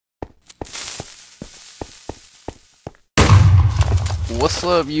What's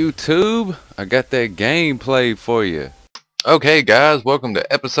up, YouTube? I got that gameplay for you. Okay, guys, welcome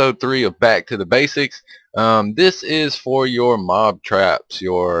to episode 3 of Back to the Basics. This is for your mob traps,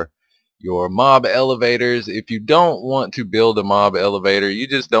 your mob elevators. If you don't want to build a mob elevator, you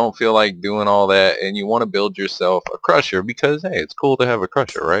just don't feel like doing all that, and you want to build yourself a crusher because, hey, it's cool to have a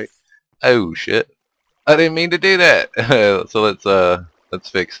crusher, right? Oh shit! I didn't mean to do that. So let's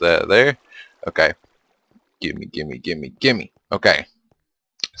fix that there. Okay, gimme. Okay.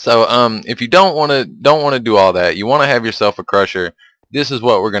 So if you don't want to do all that, you want to have yourself a crusher. This is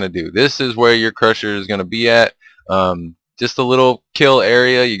what we're gonna do. This is where your crusher is gonna be at. Just a little kill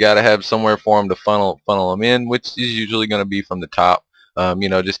area. You got to have somewhere for them to funnel them in, which is usually going to be from the top.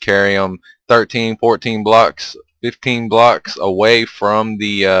 Just carry them 13, 14 blocks, 15 blocks away from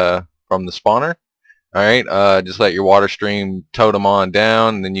the spawner. Alright, just let your water stream tote them on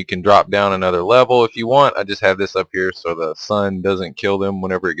down, and then you can drop down another level if you want. I just have this up here so the sun doesn't kill them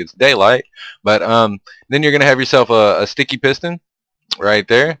whenever it gets daylight. But then you're going to have yourself a sticky piston right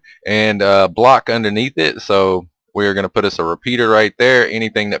there, and a block underneath it. So we're going to put us a repeater right there.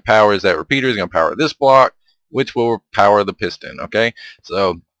 Anything that powers that repeater is going to power this block, which will power the piston, okay?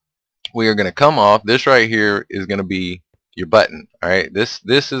 So we are going to come off. This right here is going to be your button, alright? This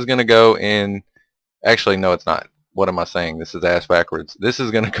is going to go in. Actually, no, it's not. What am I saying? This is ass backwards. This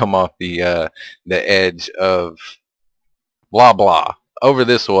is going to come off the edge of blah blah over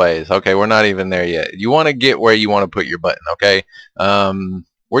this ways. Okay, we're not even there yet. You want to get where you want to put your button. Okay,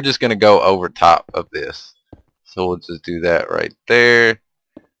 we're just going to go over top of this. So we'll just do that right there.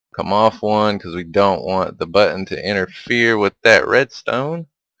 Come off one because we don't want the button to interfere with that redstone.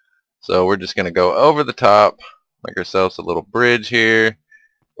 So we're just going to go over the top, make ourselves a little bridge here.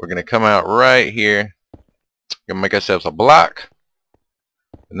 We're going to come out right here. We're going to make ourselves a block,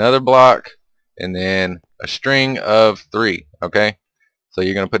 another block, and then a string of 3, okay? So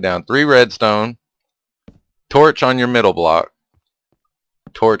you're going to put down 3 redstone, torch on your middle block,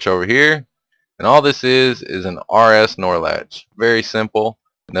 torch over here, and all this is an RS NOR latch. Very simple.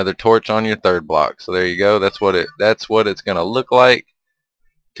 Another torch on your third block. So there you go. That's what it's going to look like.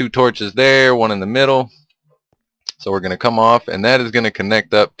 2 torches there, 1 in the middle. So we're going to come off, and that is going to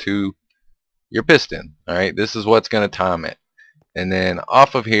connect up to your piston. Alright, this is what's going to time it. And then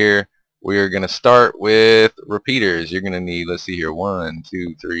off of here, we are going to start with repeaters. You're going to need, let's see here, 1,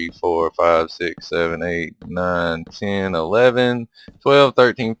 2, 3, 4, 5, 6, 7, 8, 9, 10, 11, 12,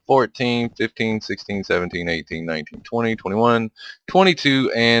 13, 14, 15, 16, 17, 18, 19, 20, 21,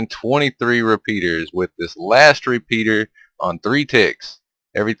 22, and 23 repeaters with this last repeater on 3 ticks.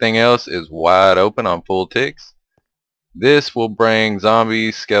 Everything else is wide open on full ticks. This will bring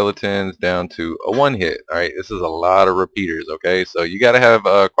zombies, skeletons down to a 1 hit. Alright, this is a lot of repeaters, okay? So you got to have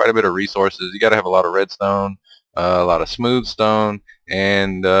quite a bit of resources. You got to have a lot of redstone, a lot of smooth stone,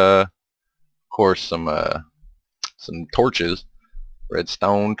 and of course some torches,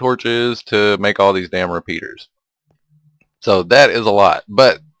 redstone torches to make all these damn repeaters. So that is a lot.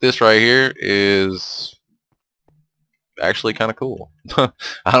 But this right here is actually kind of cool. I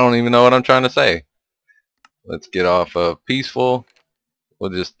don't even know what I'm trying to say. Let's get off of peaceful. We'll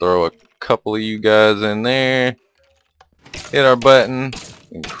just throw a couple of you guys in there, hit our button,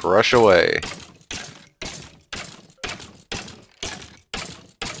 and crush away.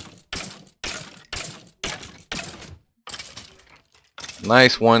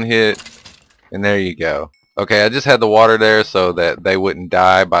 Nice 1 hit, and there you go. Okay, I just had the water there so that they wouldn't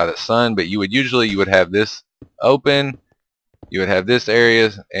die by the sun, but you would have this open. You would have this area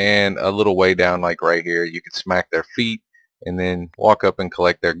and a little way down like right here. You could smack their feet and then walk up and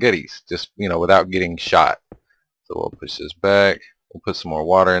collect their goodies, just, without getting shot. So we'll push this back. We'll put some more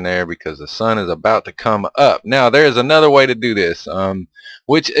water in there because the sun is about to come up. Now there's another way to do this,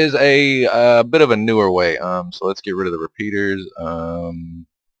 which is a bit of a newer way. So let's get rid of the repeaters.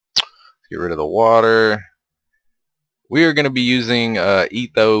 Get rid of the water. We are going to be using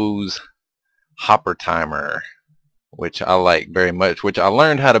Ethos hopper timer, which I like very much, which I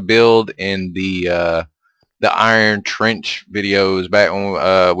learned how to build in the Iron Trench videos back when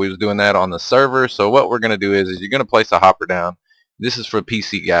we was doing that on the server. So what we're going to do is you're going to place a hopper down. This is for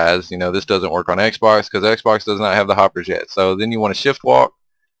PC guys. This doesn't work on Xbox because Xbox does not have the hoppers yet. So then you want to shift walk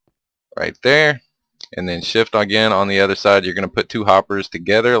right there, and then shift again on the other side. You're going to put 2 hoppers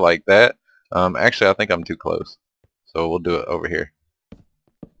together like that. Actually, I think I'm too close, so we'll do it over here.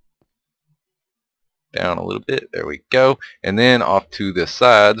 Down a little bit, there we go. And then off to the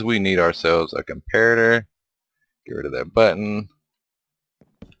sides we need ourselves a comparator. Get rid of that button.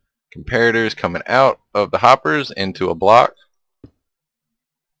 Comparators coming out of the hoppers into a block.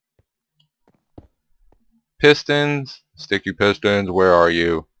 Pistons Sticky pistons, where are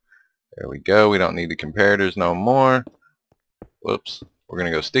you? There we go. We don't need the comparators no more. Whoops. We're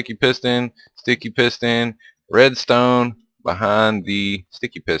going to go sticky piston, redstone behind the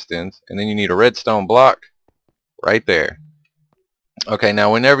sticky pistons, and then you need a redstone block right there. Okay,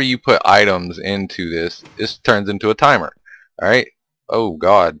 now whenever you put items into this, this turns into a timer. Alright? Oh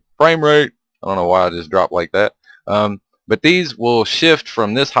god. Frame rate! I don't know why I just dropped like that. But these will shift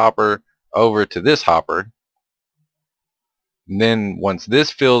from this hopper over to this hopper. And then once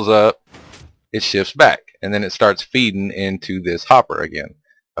this fills up, it shifts back. And then it starts feeding into this hopper again.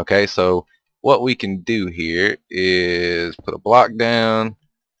 Okay, so what we can do here is put a block down,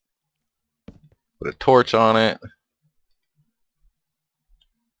 put a torch on it,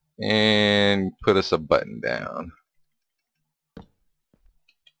 and put us a button down.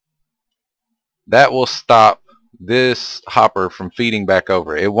 That will stop this hopper from feeding back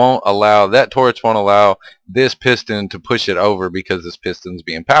over. It won't allow, that torch won't allow this piston to push it over because this piston's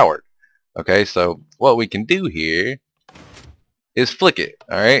being powered. Okay, so what we can do here is flick it.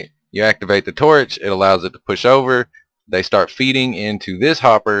 Alright, you activate the torch, it allows it to push over. They start feeding into this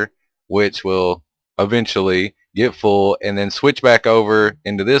hopper, which will eventually get full and then switch back over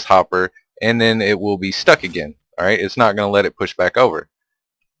into this hopper, and then it will be stuck again. Alright, it's not going to let it push back over.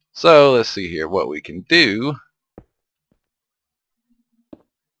 So let's see here what we can do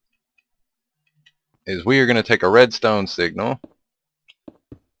is we are going to take a redstone signal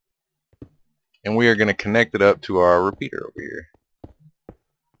and we are going to connect it up to our repeater over here.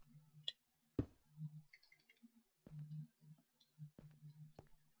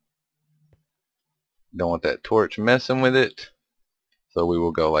 Don't want that torch messing with it, so we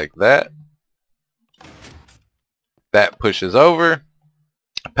will go like that. That pushes over,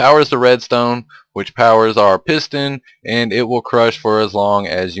 powers the redstone, which powers our piston, and it will crush for as long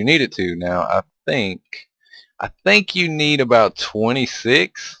as you need it to. Now I think you need about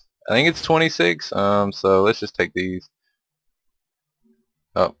 26. I think it's 26. So let's just take these.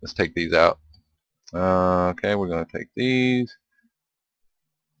 Oh, let's take these out. Okay, we're gonna take these.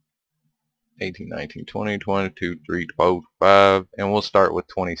 18, 19, 20, 22, 3, 12, 5, and we'll start with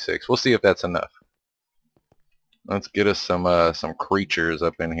 26. We'll see if that's enough. Let's get us some creatures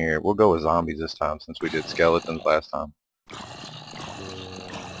up in here. We'll go with zombies this time since we did skeletons last time.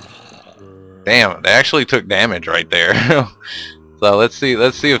 Damn, they actually took damage right there. So let's see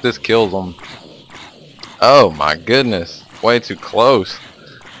if this kills them. Oh my goodness, way too close.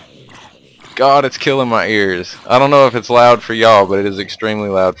 God, it's killing my ears. I don't know if it's loud for y'all, but it is extremely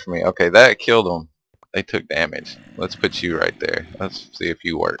loud for me. Okay, that killed them. They took damage. Let's put you right there. Let's see if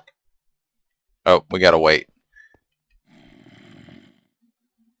you work. Oh, we gotta wait.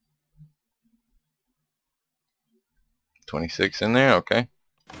 $26 in there, okay.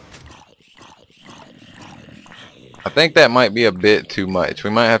 I think that might be a bit too much. We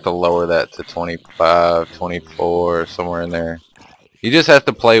might have to lower that to 25, 24, somewhere in there. You just have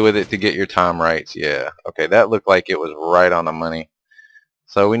to play with it to get your time right. Yeah, okay, that looked like it was right on the money.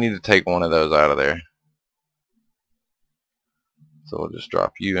 So we need to take one of those out of there. So we'll just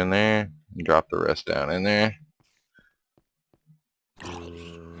drop you in there and drop the rest down in there.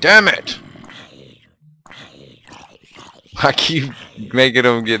 Damn it! I keep making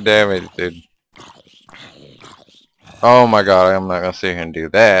them get damaged, dude. Oh my god, I'm not gonna sit here and do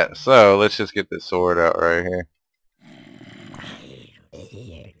that. So let's just get this sword out right here.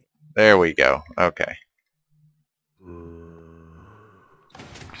 There we go. Okay.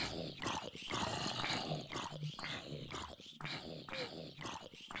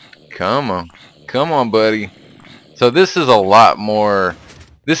 Come on. Come on, buddy. So this is a lot more,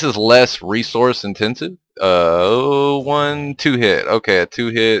 this is less resource intensive. 2 hit. Okay, a 2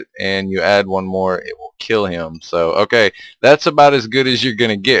 hit, and you add one more, it will kill him. So, okay, that's about as good as you're going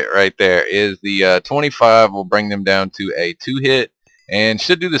to get right there. Is the 25 will bring them down to a 2 hit, and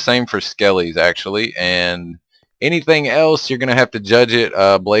should do the same for skellies, actually. And anything else, you're going to have to judge it.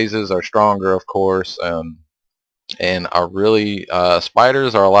 Blazes are stronger, of course. And are really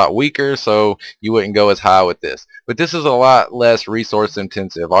spiders are a lot weaker, so you wouldn't go as high with this. But this is a lot less resource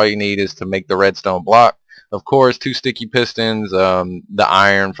intensive. All you need is to make the redstone block, of course, 2 sticky pistons, the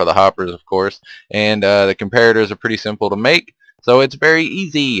iron for the hoppers, of course, and the comparators are pretty simple to make, so it's very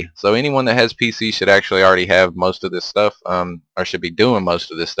easy. So anyone that has PC should actually already have most of this stuff, or should be doing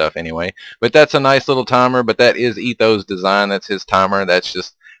most of this stuff anyway. But that's a nice little timer. But that is Etho's design. That's his timer. That's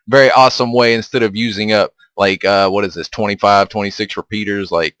just a very awesome way, instead of using up like what is this, 25, 26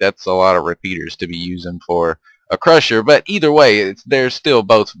 repeaters. Like, that's a lot of repeaters to be using for a crusher. But either way, they're still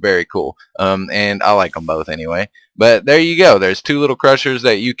both very cool, and I like them both anyway. But there you go, there's 2 little crushers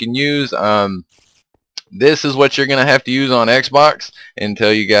that you can use. This is what you're going to have to use on Xbox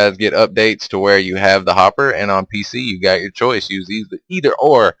until you guys get updates to where you have the hopper, and on PC you got your choice. Use either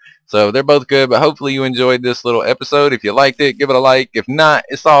or. So they're both good, but hopefully you enjoyed this little episode. If you liked it, give it a like. If not,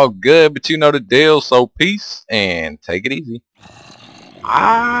 it's all good, but you know the deal. So peace and take it easy.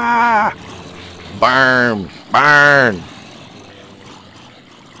 Ah! Burn! Burn!